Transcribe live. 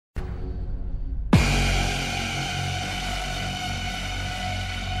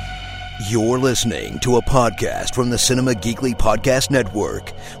You're listening to a podcast from the Cinema Geekly Podcast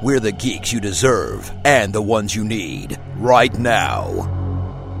Network. We're the geeks you deserve and the ones you need right now.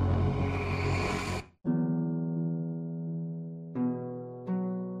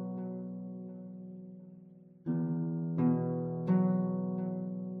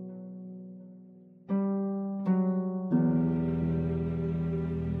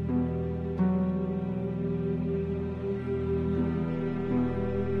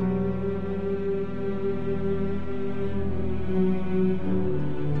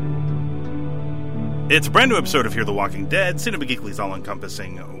 It's a brand new episode of Fear the Walking Dead, Cinema Geekly's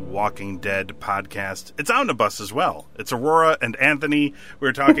all-encompassing Walking Dead podcast. It's Omnibus as well. It's Aurora and Anthony.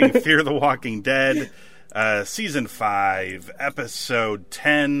 We're talking Fear the Walking Dead, Season 5, Episode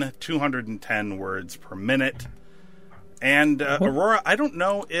 10, 210 words per minute. And, Aurora, I don't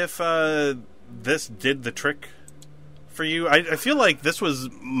know if this did the trick for you. I feel like this was...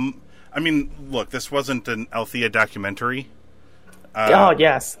 I mean, look, this wasn't an Althea documentary. Oh,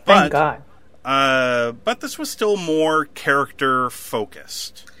 yes. Thank God. But this was still more character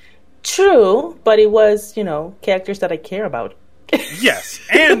focused. True, but it was, characters that I care about. Yes,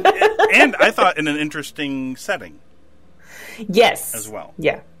 and I thought in an interesting setting. Yes, as well.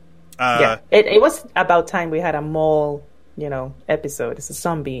 Yeah, yeah. It was about time we had a mole, episode. It's a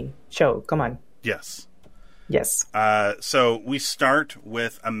zombie show. Come on. Yes. Yes. So we start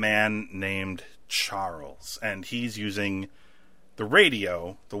with a man named Charles, and he's using the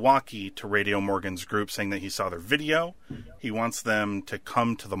radio, the walkie, to radio Morgan's group, saying that he saw their video. He wants them to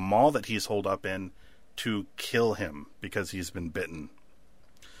come to the mall that he's holed up in to kill him because he's been bitten.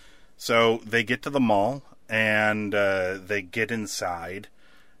 So they get to the mall, and they get inside,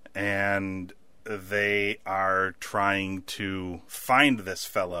 and they are trying to find this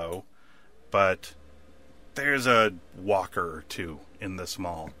fellow, but there's a walker or two in this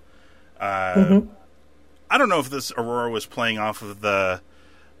mall. I don't know if this Aurora was playing off of the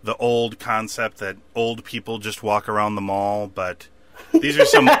old concept that old people just walk around the mall, but these are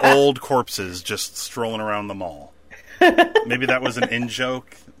some old corpses just strolling around the mall. Maybe that was an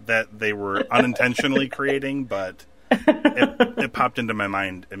in-joke that they were unintentionally creating, but it popped into my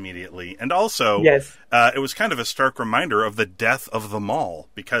mind immediately. And also, yes. It was kind of a stark reminder of the death of the mall,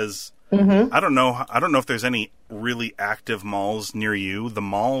 because I don't know if there's any really active malls near you. The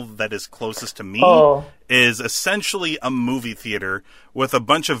mall that is closest to me is essentially a movie theater with a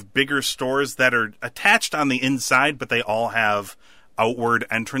bunch of bigger stores that are attached on the inside, but they all have outward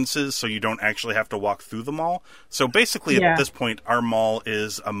entrances, so you don't actually have to walk through the mall. So basically, at this point, our mall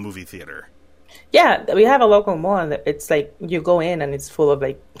is a movie theater. Yeah, we have a local mall, and it's like you go in and it's full of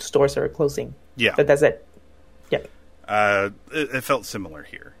like stores that are closing. Yeah. But that's it. Yeah. It felt similar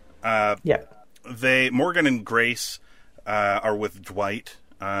here. Morgan and Grace are with Dwight,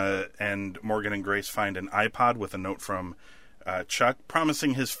 and Morgan and Grace find an iPod with a note from Chuck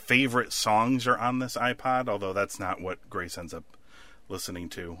promising his favorite songs are on this iPod, although that's not what Grace ends up listening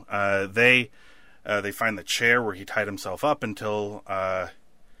to. They find the chair where he tied himself up until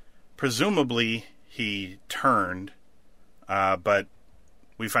presumably he turned, but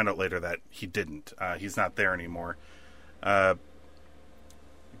we find out later that he didn't. He's not there anymore.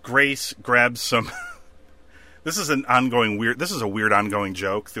 Grace grabs some... This is a weird ongoing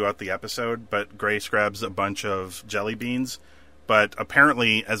joke throughout the episode, but Grace grabs a bunch of jelly beans, but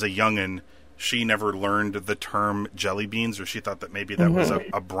apparently as a youngin', she never learned the term jelly beans, or she thought that maybe that was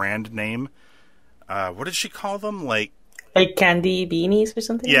a brand name. What did she call them? Like candy beanies or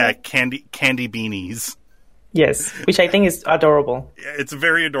something? Yeah, candy beanies. Yes, which I think is adorable. It's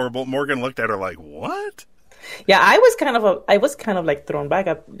very adorable. Morgan looked at her like, what? Yeah, I was kind of like thrown back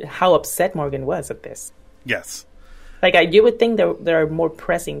at how upset Morgan was at this. Yes. Like, you would think there are more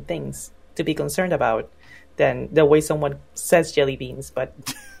pressing things to be concerned about than the way someone says jelly beans, but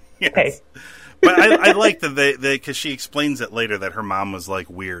yes. Hey. But I like that because she explains it later that her mom was like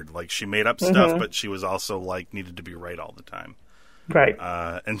weird. Like, she made up stuff, but she was also like needed to be right all the time. Right.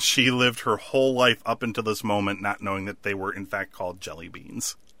 And she lived her whole life up until this moment not knowing that they were in fact called jelly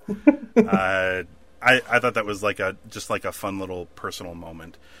beans. I thought that was just like a fun little personal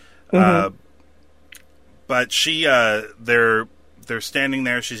moment. But they're standing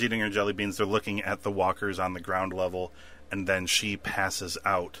there. She's eating her jelly beans. They're looking at the walkers on the ground level, and then she passes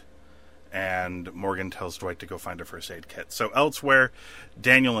out. And Morgan tells Dwight to go find a first aid kit. So elsewhere,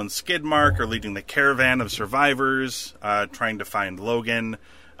 Daniel and Skidmark are leading the caravan of survivors, trying to find Logan.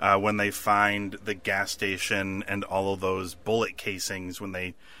 When they find the gas station and all of those bullet casings when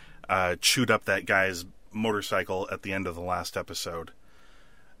they chewed up that guy's motorcycle at the end of the last episode.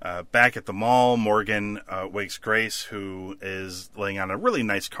 Back at the mall, Morgan wakes Grace, who is laying on a really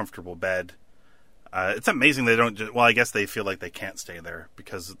nice, comfortable bed. It's amazing they don't... Well, I guess they feel like they can't stay there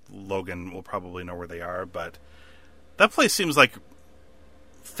because Logan will probably know where they are, but that place seems like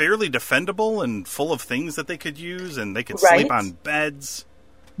fairly defendable and full of things that they could use, and they could sleep on beds.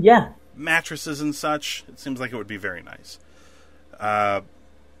 Yeah. Mattresses and such. It seems like it would be very nice.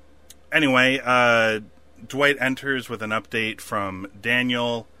 Anyway, Dwight enters with an update from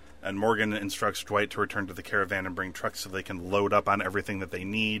Daniel, and Morgan instructs Dwight to return to the caravan and bring trucks so they can load up on everything that they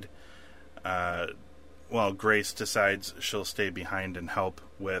need. Well, Grace decides she'll stay behind and help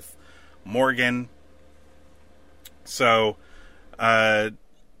with Morgan. So,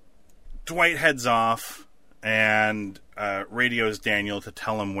 Dwight heads off and radios Daniel to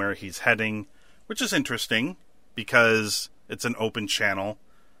tell him where he's heading, which is interesting because it's an open channel.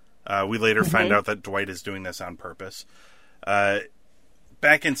 We later find out that Dwight is doing this on purpose.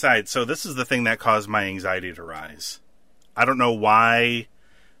 Back inside, so this is the thing that caused my anxiety to rise. I don't know why.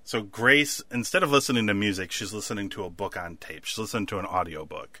 So Grace, instead of listening to music, she's listening to a book on tape. She's listening to an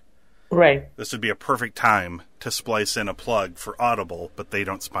audiobook. Right. This would be a perfect time to splice in a plug for Audible, but they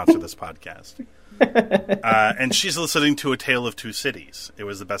don't sponsor this podcast. And she's listening to A Tale of Two Cities. It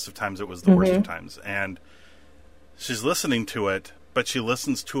was the best of times, it was the worst of times. And she's listening to it, but she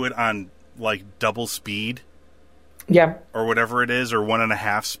listens to it on, like, double speed. Yeah. Or whatever it is, or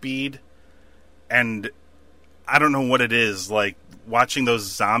 1.5 speed. And I don't know what it is, like, watching those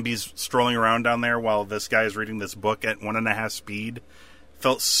zombies strolling around down there while this guy is reading this book at 1.5 speed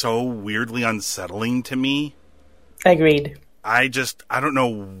felt so weirdly unsettling to me. Agreed. I don't know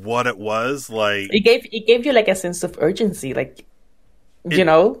what it was, like... It gave you, like, a sense of urgency, like, you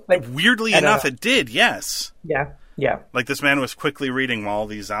know? Like, weirdly enough, it did, yes. Yeah, yeah. Like, this man was quickly reading while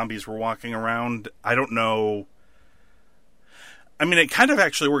these zombies were walking around. I don't know... I mean, it kind of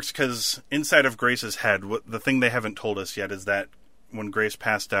actually works because inside of Grace's head, the thing they haven't told us yet is that when Grace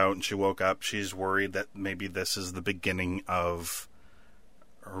passed out and she woke up, she's worried that maybe this is the beginning of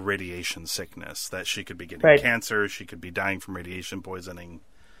her radiation sickness, that she could be getting cancer, she could be dying from radiation poisoning.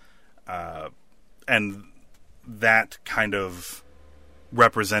 And that kind of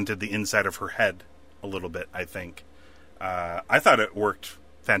represented the inside of her head a little bit, I think. I thought it worked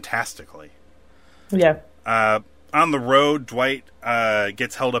fantastically. Yeah. On the road, Dwight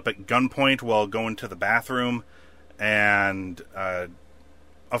gets held up at gunpoint while going to the bathroom, and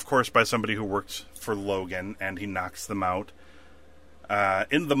of course by somebody who works for Logan, and he knocks them out.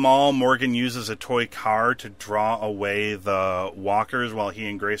 In the mall, Morgan uses a toy car to draw away the walkers while he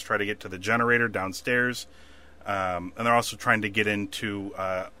and Grace try to get to the generator downstairs. And they're also trying to get into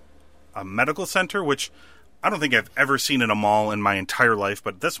a medical center, which I don't think I've ever seen in a mall in my entire life,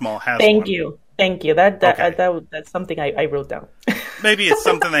 but this mall has one. Thank you. That's something I wrote down. Maybe it's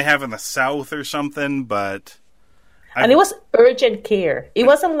something they have in the South or something, but... And it was urgent care. It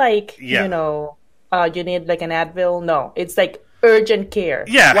wasn't like, you know, you need like an Advil. No, it's like urgent care.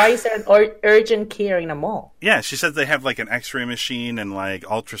 Yeah. Why is there an urgent care in a mall? Yeah, she says they have like an x-ray machine and like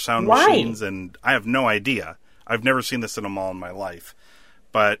ultrasound machines, and I have no idea. I've never seen this in a mall in my life.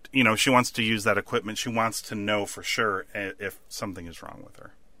 But, you know, she wants to use that equipment. She wants to know for sure if something is wrong with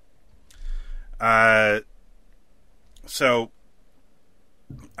her. So,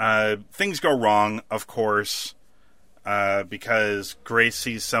 things go wrong, of course, because Grace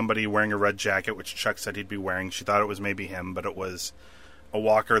sees somebody wearing a red jacket, which Chuck said he'd be wearing. She thought it was maybe him, but it was a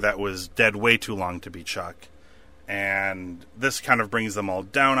walker that was dead way too long to be Chuck. And this kind of brings them all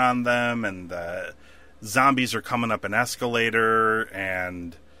down on them, and the zombies are coming up an escalator,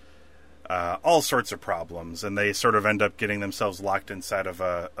 and all sorts of problems. And they sort of end up getting themselves locked inside of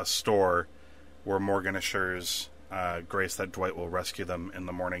a store where Morgan assures Grace that Dwight will rescue them in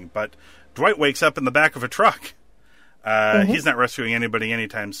the morning. But Dwight wakes up in the back of a truck. He's not rescuing anybody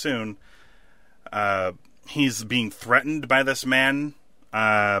anytime soon. He's being threatened by this man,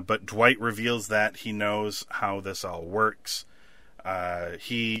 but Dwight reveals that he knows how this all works.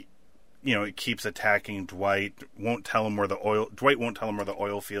 He keeps attacking Dwight. Dwight won't tell him where the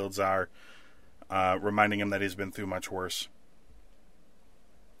oil fields are, reminding him that he's been through much worse.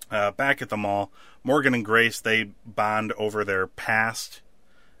 Back at the mall, Morgan and Grace, they bond over their past,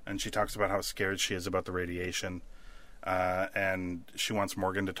 and she talks about how scared she is about the radiation. And she wants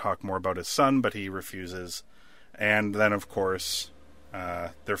Morgan to talk more about his son, but he refuses. And then, of course,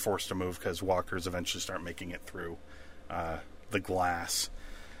 they're forced to move because walkers eventually start making it through the glass.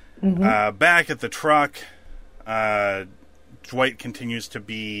 Back at the truck, Dwight continues to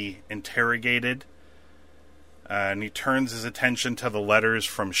be interrogated. And he turns his attention to the letters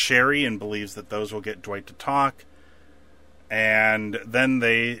from Sherry and believes that those will get Dwight to talk. And then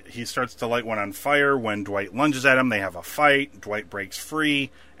he starts to light one on fire when Dwight lunges at him. They have a fight. Dwight breaks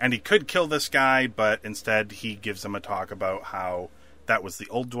free, and he could kill this guy, but instead he gives him a talk about how that was the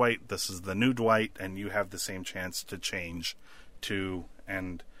old Dwight, this is the new Dwight, and you have the same chance to change too,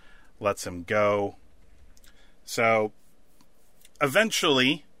 and lets him go. So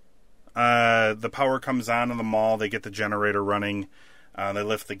eventually the power comes on in the mall. They get the generator running. They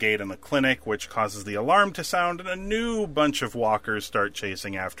lift the gate in the clinic, which causes the alarm to sound, and a new bunch of walkers start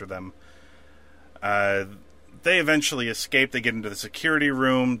chasing after them. They eventually escape. They get into the security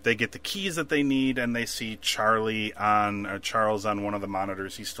room. They get the keys that they need, and they see Charles on one of the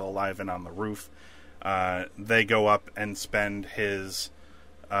monitors. He's still alive and on the roof. They go up and spend his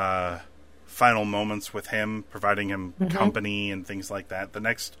final moments with him, providing him company and things like that.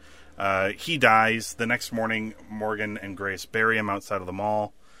 He dies. The next morning, Morgan and Grace bury him outside of the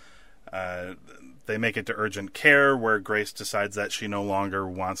mall. They make it to urgent care, where Grace decides that she no longer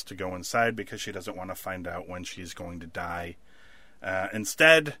wants to go inside because she doesn't want to find out when she's going to die.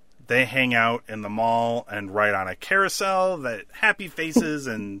 Instead, they hang out in the mall and ride on a carousel that happy faces,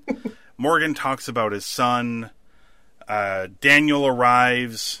 and Morgan talks about his son. Daniel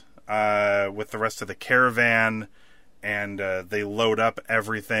arrives with the rest of the caravan, and they load up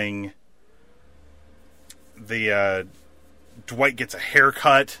everything. Dwight gets a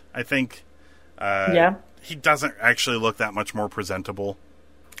haircut, I think. Yeah. He doesn't actually look that much more presentable.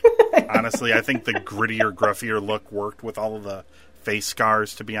 Honestly, I think the grittier, gruffier look worked with all of the face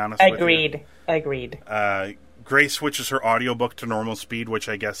scars, to be honest with you. Agreed. Grace switches her audiobook to normal speed, which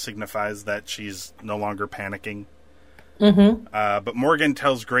I guess signifies that she's no longer panicking. But Morgan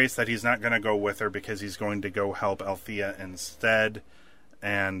tells Grace that he's not going to go with her because he's going to go help Althea instead,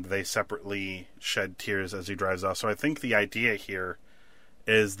 and they separately shed tears as he drives off. So I think the idea here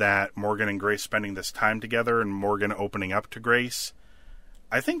is that Morgan and Grace spending this time together, and Morgan opening up to Grace.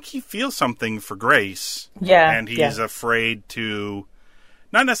 I think he feels something for Grace. Yeah. And he's afraid to,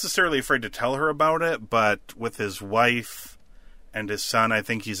 not necessarily afraid to tell her about it, but with his wife and his son, I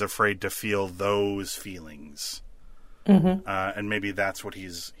think he's afraid to feel those feelings. And maybe that's what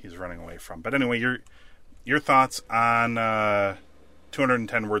he's running away from. But anyway, your thoughts on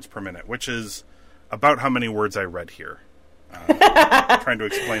 210 words per minute, which is about how many words I read here. Trying to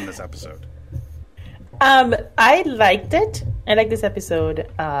explain this episode. I liked it. I like this episode.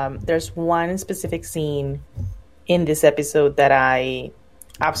 There's one specific scene in this episode that I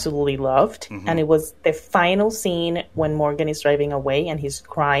absolutely loved, and it was the final scene when Morgan is driving away and he's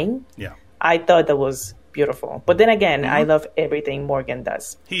crying. Yeah, I thought that was beautiful. But then again, I love everything Morgan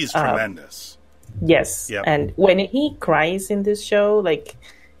does. He's tremendous. Yes. Yep. And when he cries in this show, like,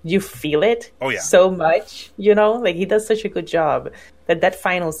 you feel it so much, like he does such a good job that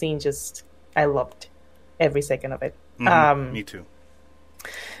final scene I loved every second of it. Me too.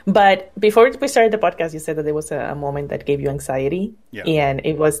 But before we started the podcast, you said that there was a moment that gave you anxiety, and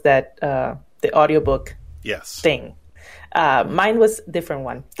it was that the audiobook thing. Mine was a different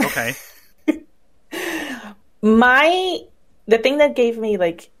one. Okay. The thing that gave me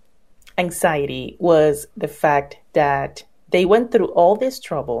like anxiety was the fact that they went through all this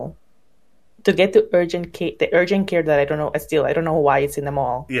trouble to get to urgent care that I don't know why it's in the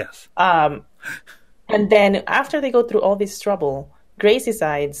mall. Yes. And then after they go through all this trouble, Grace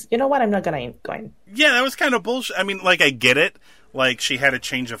decides, you know what, I'm not going to go in. Yeah, that was kind of bullshit. I mean, like, I get it. Like, she had a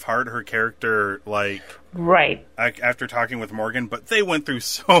change of heart, her character, like... Right. After talking with Morgan, but they went through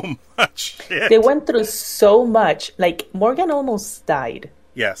so much shit. They went through so much. Like, Morgan almost died.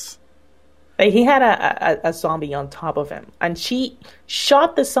 Yes. Like, he had a zombie on top of him, and she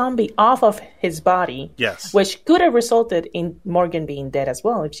shot the zombie off of his body. Yes. Which could have resulted in Morgan being dead as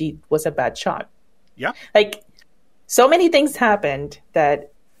well if she was a bad shot. Yeah. Like, so many things happened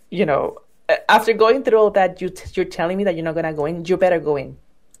that, after going through all that, you're telling me that you're not going to go in? You better go in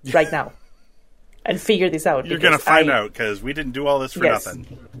right now and figure this out. You're going to find out, because we didn't do all this for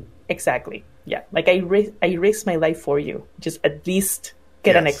nothing. Exactly. Yeah. Like, I risked my life for you. Just at least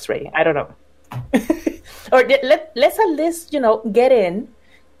get an X-ray. I don't know. Or let's at least, get in,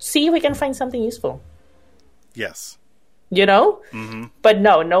 see if we can find something useful. Yes. Mm-hmm. But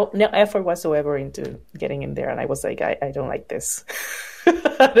no effort whatsoever into getting in there. And I was like, I don't like this.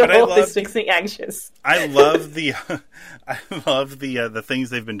 This makes me anxious. I love the things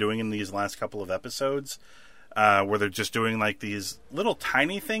they've been doing in these last couple of episodes, where they're just doing like these little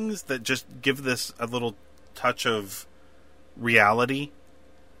tiny things that just give this a little touch of reality.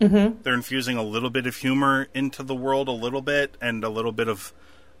 Mm-hmm. They're infusing a little bit of humor into the world, a little bit of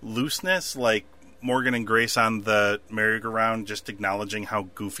looseness, like Morgan and Grace on the merry-go-round, just acknowledging how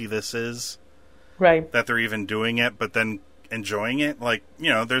goofy this is. Right. That they're even doing it, but then enjoying it. Like,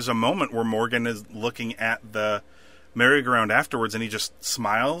 there's a moment where Morgan is looking at the merry-go-round afterwards, and he just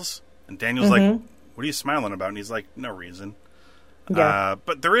smiles, and Daniel's like, what are you smiling about? And he's like, no reason. Yeah.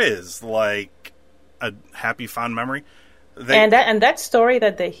 But there is, like, a happy, fond memory. And that story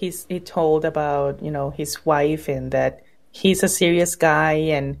that he told about, his wife, and that he's a serious guy,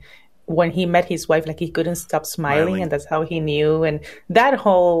 and when he met his wife, like, he couldn't stop smiling, and that's how he knew. And that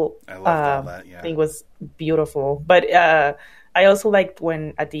whole thing was beautiful. But I also liked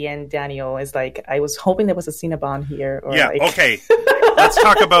when at the end Daniel is like, I was hoping there was a Cinnabon here. Okay. Let's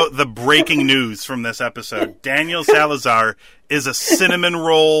talk about the breaking news from this episode. Daniel Salazar is a cinnamon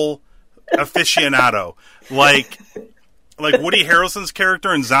roll aficionado. Like Woody Harrelson's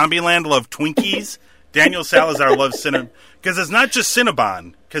character in Zombieland loved Twinkies. Daniel Salazar loves cinnamon. Because it's not just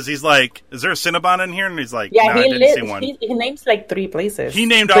Cinnabon. Because he's like, is there a Cinnabon in here? And he's like, I didn't see one. He names like 3 places. He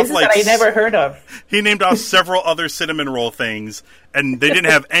named places off like that I never heard of. He named off several other cinnamon roll things, and they didn't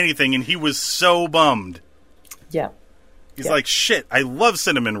have anything, and he was so bummed. Yeah. He's like, shit, I love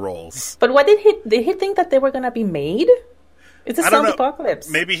cinnamon rolls. But what did he think that they were going to be made? It's a zombie apocalypse.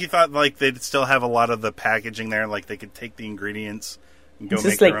 Maybe he thought like they'd still have a lot of the packaging there, like they could take the ingredients and go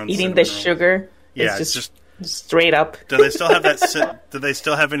make their own eating the rolls. Sugar. Yeah, it's just straight up. Do they still have that? Do they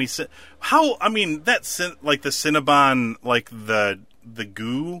still have any? How? I mean, like the Cinnabon, like the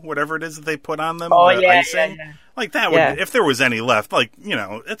goo, whatever it is that they put on them. Oh, the icing. Yeah. Like that would, if there was any left, like,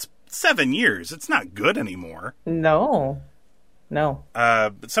 it's 7 years. It's not good anymore. No.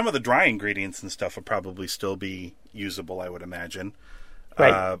 But some of the dry ingredients and stuff would probably still be usable, I would imagine.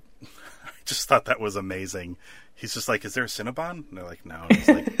 Right. I just thought that was amazing. He's just like, is there a Cinnabon? And they're like, no. And he's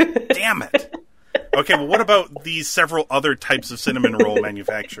like, damn it. Okay, well, what about these several other types of cinnamon roll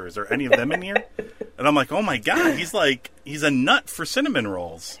manufacturers? Are any of them in here? And I'm like, oh my God, he's a nut for cinnamon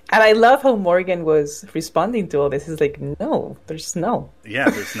rolls. And I love how Morgan was responding to all this. He's like, no, there's no. Yeah,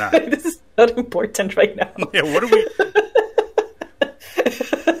 there's not. This is not important right now. Yeah, what are we...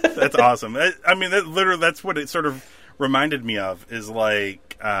 That's awesome. I mean, that's what it sort of reminded me of, is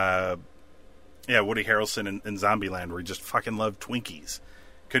like, Woody Harrelson in Zombieland, where he just fucking loved Twinkies.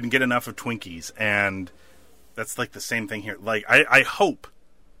 Couldn't get enough of Twinkies, and that's like the same thing here. Like, I hope,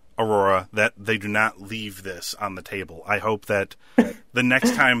 Aurora, that they do not leave this on the table. I hope that the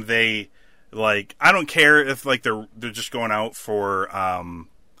next time they, like, I don't care if like they're just going out for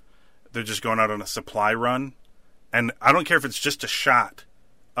they're just going out on a supply run, and I don't care if it's just a shot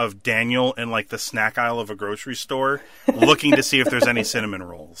of Daniel in like the snack aisle of a grocery store looking to see if there's any cinnamon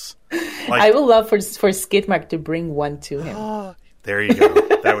rolls. Like, I would love for Skidmark to bring one to him. There you go.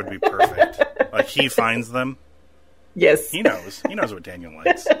 That would be perfect. Like, he finds them. Yes. He knows what Daniel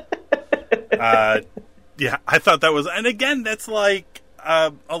likes. Yeah, I thought that was... And again, that's like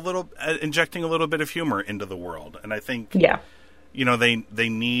a little... injecting a little bit of humor into the world. And I think... Yeah. They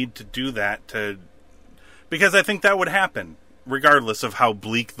need to do that because I think that would happen, regardless of how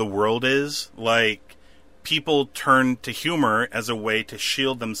bleak the world is. Like, people turn to humor as a way to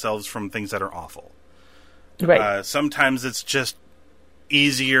shield themselves from things that are awful. Right. Sometimes it's just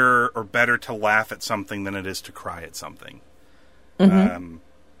easier or better to laugh at something than it is to cry at something. Mm-hmm.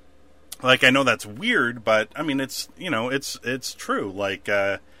 Like, I know that's weird, but I mean, it's true. Like,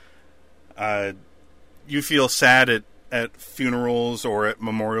 you feel sad at funerals or at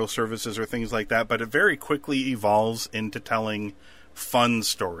memorial services or things like that, but it very quickly evolves into telling fun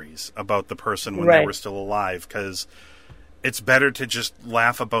stories about the person when they were still alive, because it's better to just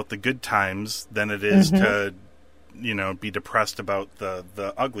laugh about the good times than it is to be depressed about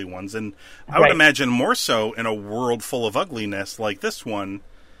the ugly ones. And I would imagine more so in a world full of ugliness like this one.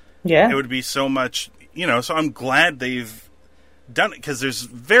 Yeah. It would be so much, so I'm glad they've done it, because there's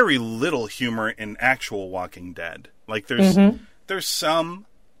very little humor in actual Walking Dead. Like, there's some,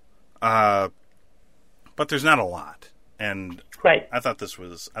 but there's not a lot. And I thought this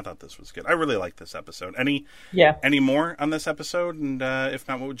was good. I really liked this episode. Any more on this episode? And if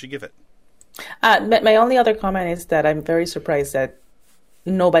not, what would you give it? My only other comment is that I'm very surprised that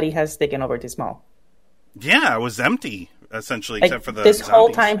nobody has taken over this mall. Yeah, it was empty, essentially, except for the this zombies. whole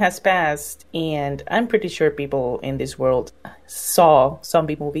time has passed, and I'm pretty sure people in this world saw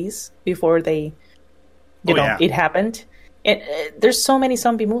zombie movies before they, it happened. And there's so many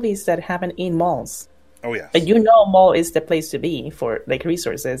zombie movies that happen in malls. Oh, yeah. Mall is the place to be for, like,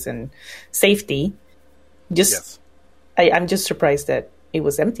 resources and safety. I'm just surprised that it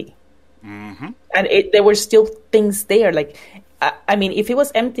was empty. Mm-hmm. And there were still things there. Like, I mean, if it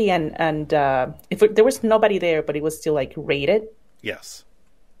was empty and if there was nobody there, but it was still, like, rated. Yes.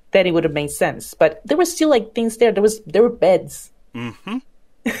 Then it would have made sense. But there were still, like, things there. There were beds. Mm-hmm.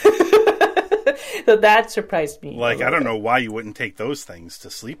 So that surprised me. Like, I don't know why you wouldn't take those things to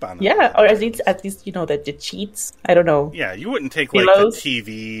sleep on. Yeah, or at least the cheats. I don't know. Yeah, you wouldn't take like the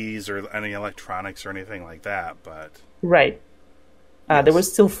TVs or any electronics or anything like that, but right. Yes. There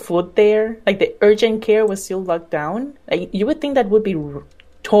was still food there. Like the urgent care was still locked down. Like, you would think that would be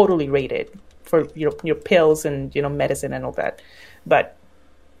totally rated for your pills and medicine and all that. But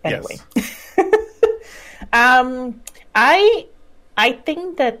anyway, yes. I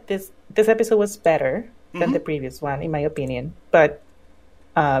think that this episode was better than the previous one, in my opinion. But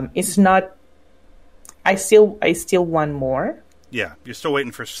it's not. I still want more. Yeah, you're still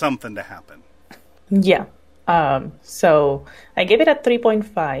waiting for something to happen. Yeah. So I gave it a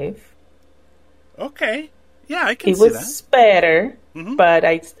 3.5. Okay. Yeah, I can see that. It was better, but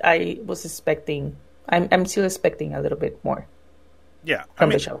I was expecting. I'm still expecting a little bit more. Yeah, from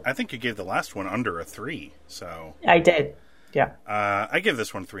the show. I think you gave the last one under a 3. So I did. Yeah. I give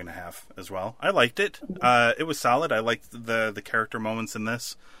this one 3.5 as well. I liked it. It was solid. I liked the character moments in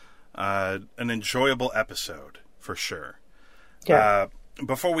this. An enjoyable episode for sure. Yeah.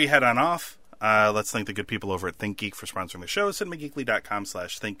 Before we head on off, let's thank the good people over at ThinkGeek for sponsoring the show.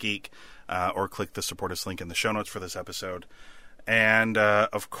 cinemageekly.com/ThinkGeek, or click the support us link in the show notes for this episode. And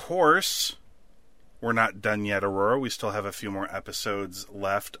of course, we're not done yet, Aurora. We still have a few more episodes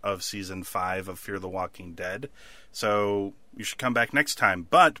left of Season 5 of Fear the Walking Dead. So you should come back next time.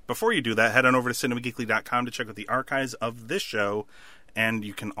 But before you do that, head on over to cinemageekly.com to check out the archives of this show. And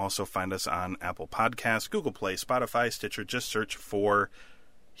you can also find us on Apple Podcasts, Google Play, Spotify, Stitcher. Just search for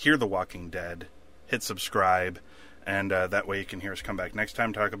Hear the Walking Dead. Hit subscribe. And that way you can hear us come back next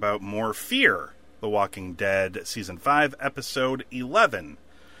time, talk about more Fear the Walking Dead Season 5, Episode 11.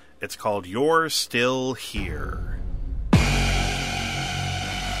 It's called You're Still Here.